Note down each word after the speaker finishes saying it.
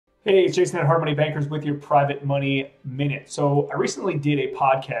Hey, it's Jason at Hard Money Bankers with your Private Money Minute. So, I recently did a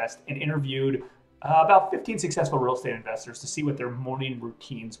podcast and interviewed about 15 successful real estate investors to see what their morning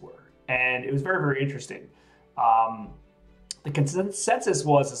routines were. And it was very, very interesting. Um, the consensus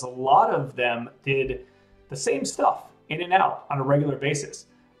was is a lot of them did the same stuff in and out on a regular basis.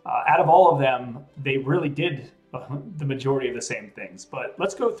 Out of all of them, they really did the majority of the same things. But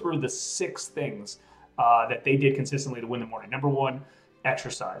let's go through the six things that they did consistently to win the morning. Number one,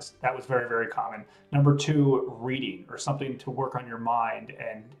 exercise. That was very, very common. Number two, reading or something to work on your mind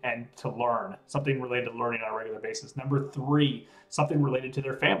and to learn, something related to learning on a regular basis. Number three, something related to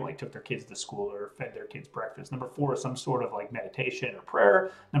their family, took their kids to school or fed their kids breakfast. Number four, some sort of like meditation or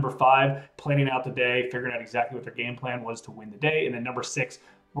prayer. Number five, planning out the day, figuring out exactly what their game plan was to win the day. And then number six,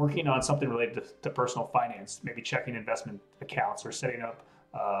 working on something related to personal finance, maybe checking investment accounts or setting up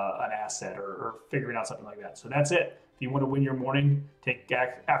an asset or figuring out something like that. So that's it. If you want to win your morning, take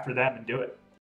after them and do it.